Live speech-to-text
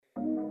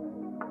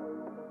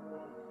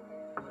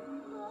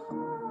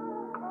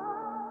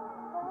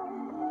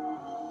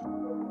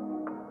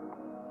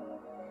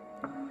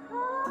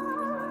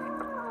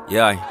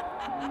Yeah.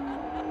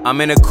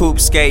 I'm in a coupe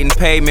skating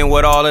pavement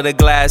with all of the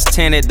glass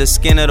tinted. The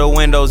skin of the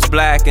windows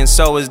black and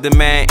so is the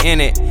man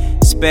in it.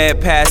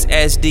 Sped past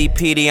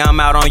SDPD, I'm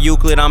out on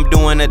Euclid, I'm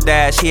doing a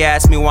dash. He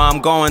asked me where I'm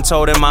going,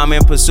 told him I'm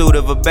in pursuit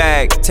of a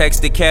bag.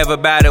 Texted Kev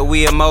about it,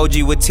 we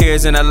emoji with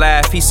tears and a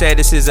laugh. He said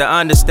this is an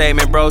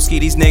understatement, broski,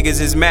 these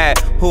niggas is mad.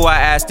 Who I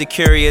asked, the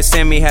curious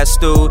in me has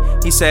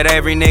stewed. He said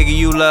every nigga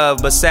you love,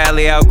 but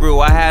sadly outgrew.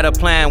 I had a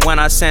plan when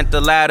I sent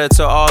the ladder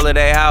to all of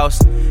their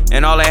house,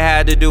 and all they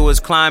had to do was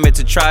climb it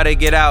to try to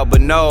get out.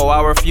 But no,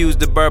 I refuse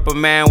to burp a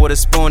man with a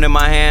spoon in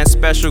my hand.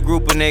 Special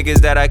group of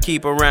niggas that I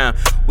keep around.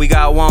 We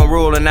got one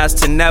rule, and that's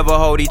to never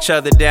hold each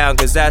other down,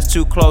 cause that's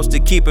too close to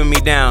keeping me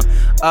down.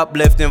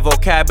 Uplifting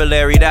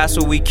vocabulary, that's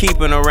what we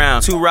keeping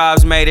around. Two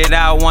Robbs made it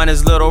out, one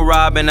is Little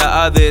Robb and the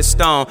other is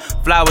Stone.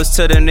 Flowers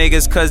to the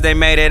niggas cause they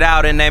made it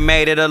out and they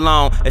made it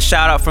alone. A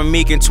shout out from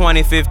Meek in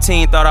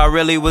 2015, thought I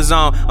really was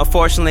on.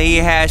 Unfortunately he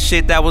had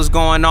shit that was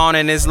going on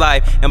in his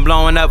life, and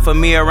blowing up for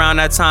me around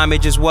that time,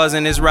 it just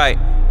wasn't his right.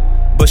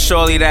 But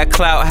surely that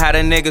clout had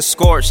a nigga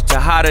scorched to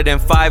hotter than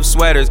 5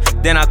 sweaters.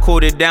 Then I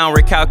cooled it down,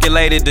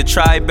 recalculated to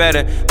try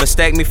better.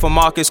 Mistake me for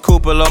Marcus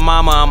Cooper, lil'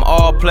 mama, I'm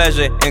all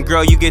pleasure. And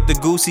girl, you get the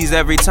goosies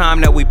every time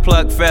that we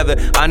pluck feather.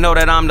 I know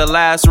that I'm the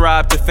last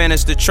Robb to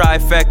finish the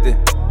trifecta,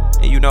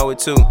 and you know it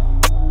too.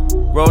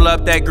 Roll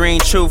up that green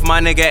truth, my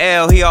nigga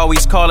L, he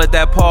always call it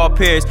that Paul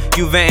Pierce.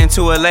 You ventin'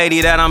 to a lady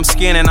that I'm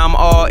skinning, I'm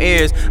all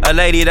ears. A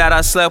lady that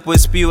I slept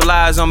with spew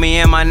lies on me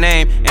and my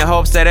name, in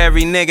hopes that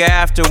every nigga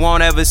after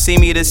won't ever see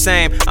me the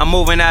same. I'm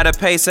moving at a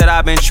pace that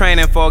I've been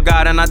training for,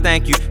 God, and I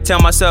thank you.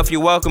 Tell myself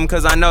you're welcome,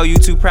 cause I know you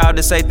too proud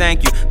to say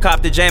thank you.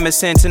 Cop the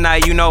Jameson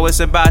tonight, you know it's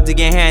about to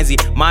get handsy.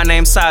 My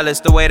name's Silas,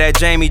 the way that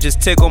Jamie just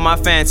tickled my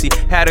fancy.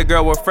 Had a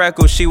girl with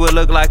freckles, she would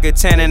look like a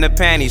 10 in the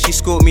panties. She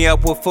scooped me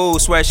up with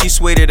food, swear she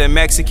sweeter than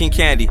Mexican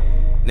candy,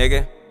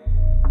 nigga.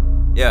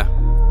 Yeah.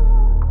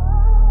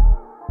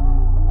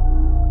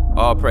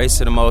 All praise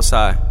to the Most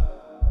High.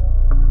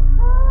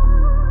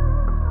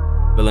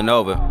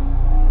 Villanova.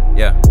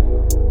 Yeah.